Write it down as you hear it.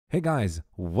Hey guys,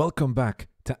 welcome back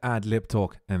to Ad Lib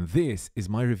Talk, and this is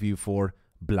my review for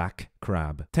Black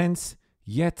Crab. Tense,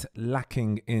 yet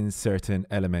lacking in certain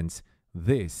elements.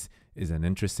 This is an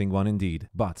interesting one indeed.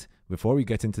 But before we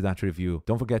get into that review,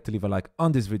 don't forget to leave a like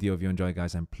on this video if you enjoy,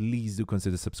 guys, and please do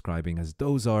consider subscribing, as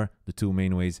those are the two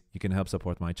main ways you can help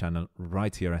support my channel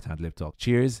right here at Ad Lib Talk.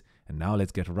 Cheers, and now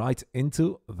let's get right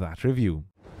into that review.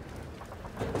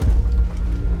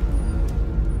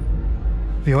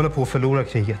 Vi håller på att förlora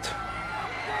kriget.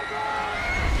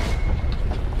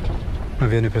 Men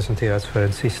vi har nu presenterats för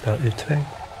en sista utväg.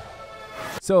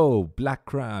 So, Black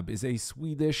Crab is a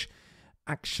Swedish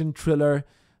action thriller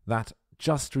that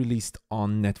just released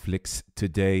on Netflix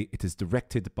today. It is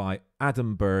directed by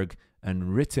Adam Berg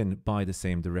and written by the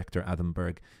same director, Adam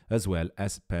Berg, as well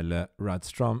as Pelle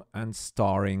Radström, and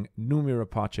starring Noomi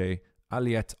Rapace,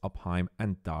 Aliette Oppheim,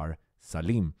 and Dar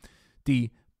Salim.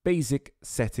 The basic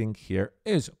setting here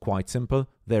is quite simple.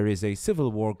 There is a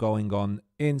civil war going on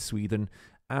in Sweden,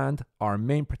 and our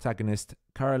main protagonist,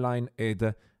 Caroline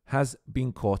Ede, has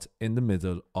been caught in the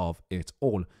middle of it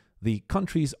all. The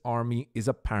country's army is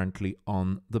apparently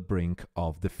on the brink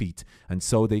of defeat, and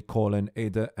so they call in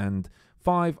Ede and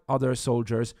 5 other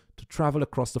soldiers to travel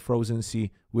across the frozen sea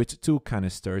with 2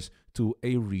 canisters to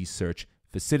a research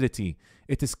facility.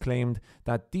 It is claimed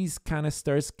that these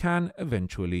canisters can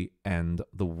eventually end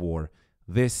the war.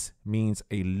 This means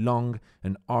a long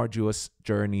and arduous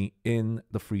journey in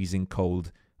the freezing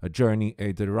cold, a journey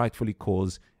Ada rightfully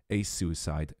calls a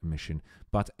suicide mission.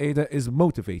 But Ada is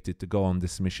motivated to go on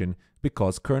this mission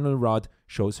because Colonel Rudd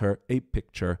shows her a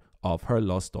picture of her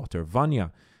lost daughter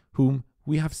Vanya, whom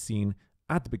we have seen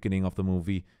at the beginning of the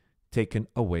movie taken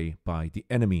away by the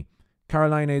enemy.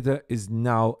 Caroline Ede is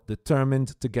now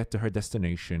determined to get to her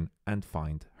destination and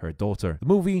find her daughter. The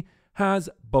movie has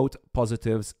both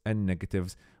positives and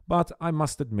negatives, but I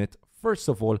must admit, first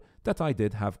of all, that I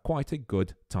did have quite a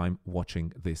good time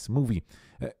watching this movie.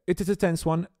 It is a tense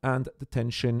one, and the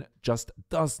tension just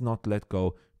does not let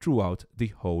go throughout the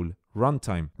whole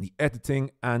runtime. The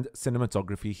editing and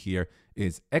cinematography here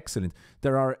is excellent.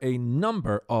 There are a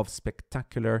number of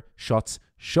spectacular shots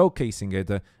showcasing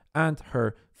Ede and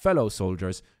her fellow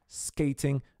soldiers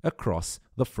skating across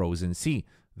the frozen sea.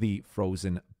 The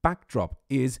frozen backdrop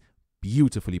is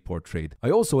beautifully portrayed. I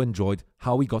also enjoyed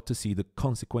how we got to see the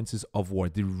consequences of war,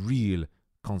 the real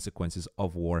consequences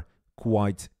of war,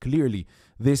 quite clearly.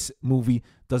 This movie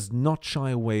does not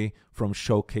shy away from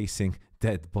showcasing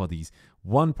dead bodies.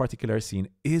 One particular scene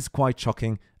is quite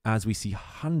shocking as we see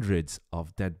hundreds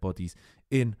of dead bodies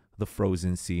in the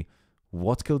frozen sea.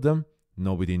 What killed them?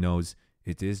 Nobody knows.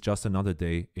 It is just another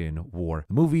day in war.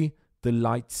 The movie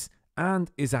delights and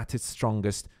is at its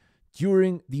strongest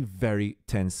during the very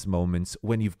tense moments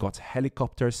when you've got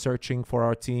helicopters searching for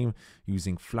our team,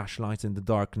 using flashlights in the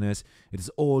darkness. It is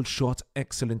all shot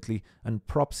excellently, and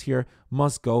props here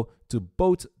must go to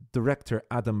both director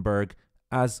Adam Berg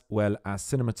as well as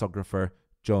cinematographer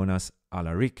Jonas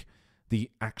Alarik.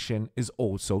 The action is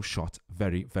also shot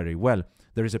very, very well.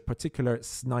 There is a particular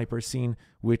sniper scene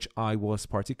which I was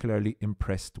particularly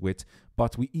impressed with,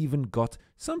 but we even got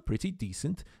some pretty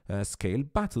decent scale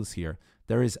battles here.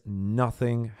 There is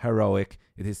nothing heroic.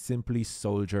 It is simply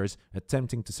soldiers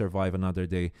attempting to survive another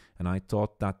day, and I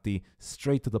thought that the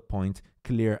straight to the point,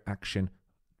 clear action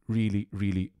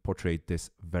really portrayed this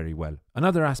very well.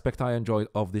 Another aspect I enjoyed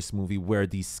of this movie were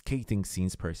the skating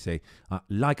scenes per se.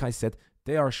 Like I said,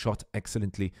 they are shot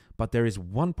excellently, but there is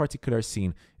one particular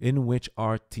scene in which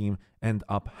our team end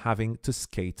up having to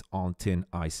skate on thin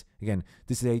ice. Again,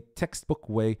 this is a textbook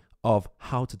way of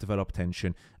how to develop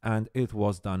tension, and it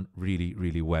was done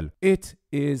really well. It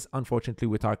is unfortunately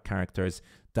with our characters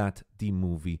that the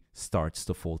movie starts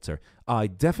to falter. I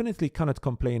definitely cannot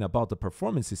complain about the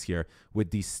performances here, with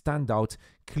the standout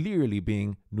clearly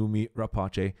being Noomi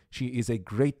Rapace. She is a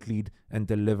great lead and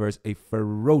delivers a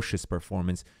ferocious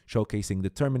performance, showcasing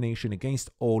determination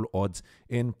against all odds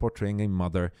in portraying a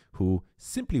mother who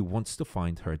simply wants to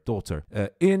find her daughter.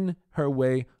 In her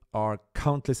way are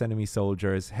countless enemy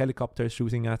soldiers, helicopters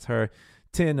shooting at her,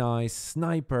 tin ice,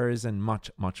 snipers, and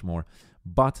much more.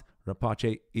 But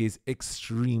Rapace is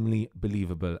extremely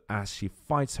believable as she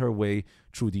fights her way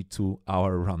through the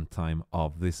 2-hour runtime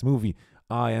of this movie.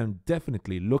 I am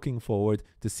definitely looking forward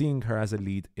to seeing her as a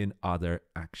lead in other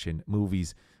action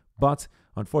movies. But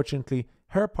unfortunately,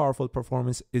 her powerful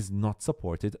performance is not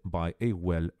supported by a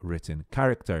well-written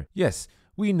character. Yes,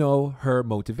 we know her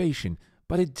motivation,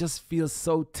 but it just feels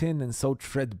so thin and so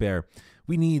threadbare.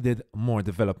 We needed more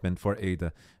development for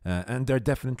Ada, and there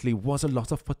definitely was a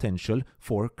lot of potential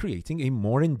for creating a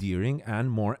more endearing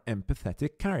and more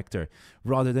empathetic character,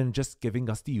 rather than just giving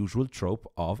us the usual trope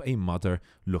of a mother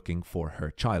looking for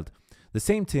her child. The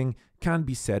same thing can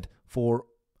be said for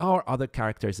our other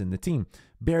characters in the team.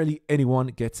 Barely anyone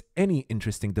gets any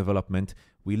interesting development.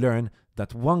 We learn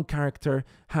that one character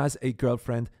has a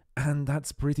girlfriend, and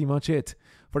that's pretty much it.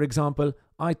 For example,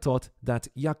 I thought that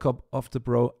Jakob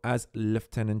Oftebro as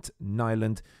Lieutenant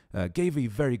Nyland gave a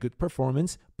very good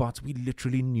performance, but we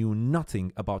literally knew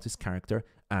nothing about his character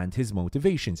and his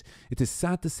motivations. It is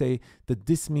sad to say that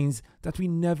this means that we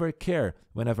never care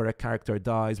whenever a character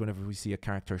dies, whenever we see a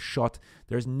character shot.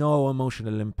 There's no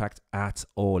emotional impact at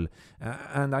all.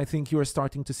 And I think you are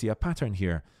starting to see a pattern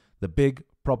here. The big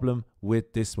problem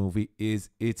with this movie is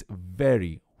its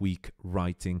very weak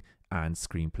writing and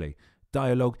screenplay.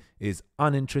 Dialogue is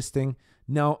uninteresting.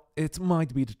 Now, it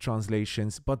might be the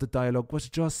translations, but the dialogue was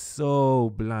just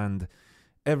so bland.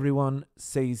 Everyone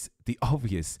says the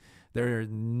obvious. There's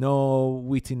no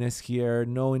wittiness here,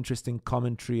 no interesting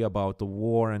commentary about the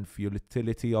war and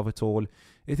futility of it all.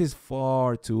 It is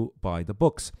far too by the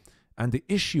books. And the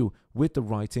issue with the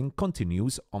writing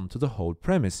continues onto the whole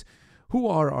premise. Who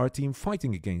are our team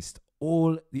fighting against?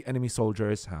 All the enemy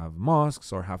soldiers have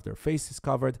masks or have their faces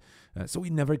covered, so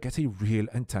we never get a real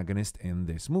antagonist in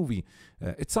this movie.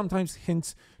 It sometimes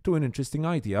hints to an interesting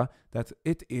idea that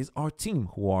it is our team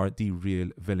who are the real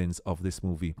villains of this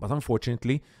movie. But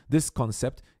unfortunately, this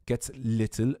concept gets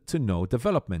little to no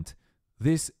development.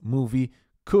 This movie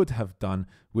could have done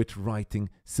with writing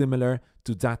similar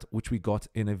to that which we got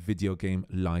in a video game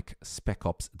like Spec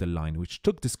Ops: The Line, which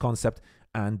took this concept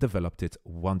and developed it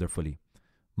wonderfully.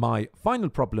 My final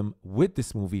problem with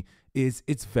this movie is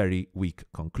its very weak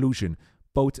conclusion.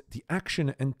 Both the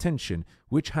action and tension,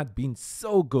 which had been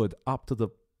so good up to the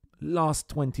last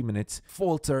 20 minutes,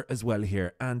 falter as well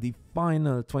here, and the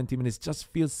final 20 minutes just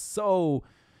feels so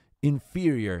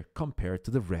inferior compared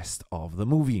to the rest of the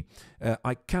movie.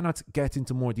 I cannot get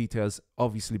into more details,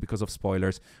 obviously because of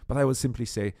spoilers, but I will simply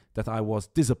say that I was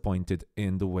disappointed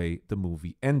in the way the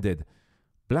movie ended.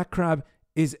 Black Crab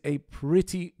is a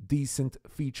pretty decent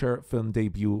feature film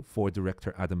debut for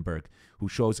director Adam Berg, who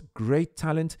shows great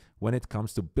talent when it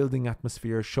comes to building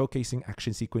atmosphere, showcasing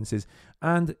action sequences,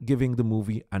 and giving the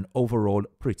movie an overall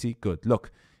pretty good look.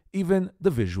 Even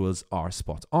the visuals are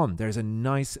spot on. There's a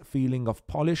nice feeling of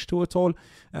polish to it all,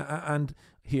 and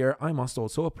here I must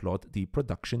also applaud the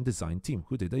production design team,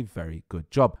 who did a very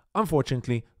good job.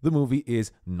 Unfortunately, the movie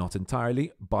is not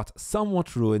entirely, but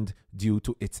somewhat ruined due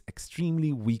to its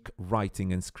extremely weak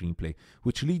writing and screenplay,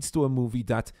 which leads to a movie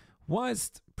that,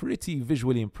 whilst pretty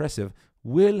visually impressive,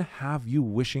 will have you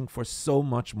wishing for so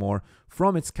much more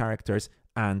from its characters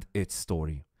and its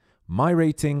story. My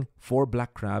rating for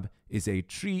Black Crab is a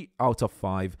 3 out of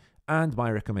 5, and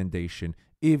my recommendation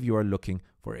if you are looking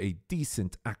for a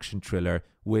decent action thriller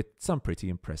with some pretty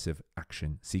impressive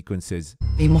action sequences.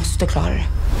 Vi måste klara det.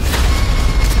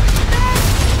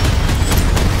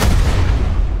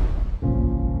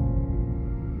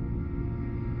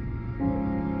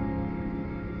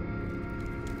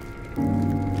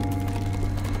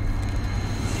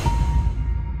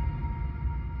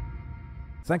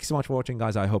 Thank you so much for watching,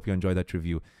 guys. I hope you enjoyed that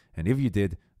review. And if you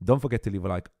did, don't forget to leave a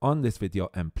like on this video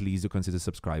and please do consider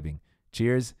subscribing.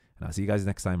 Cheers, and I'll see you guys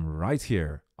next time right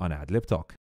here on Adlib Talk.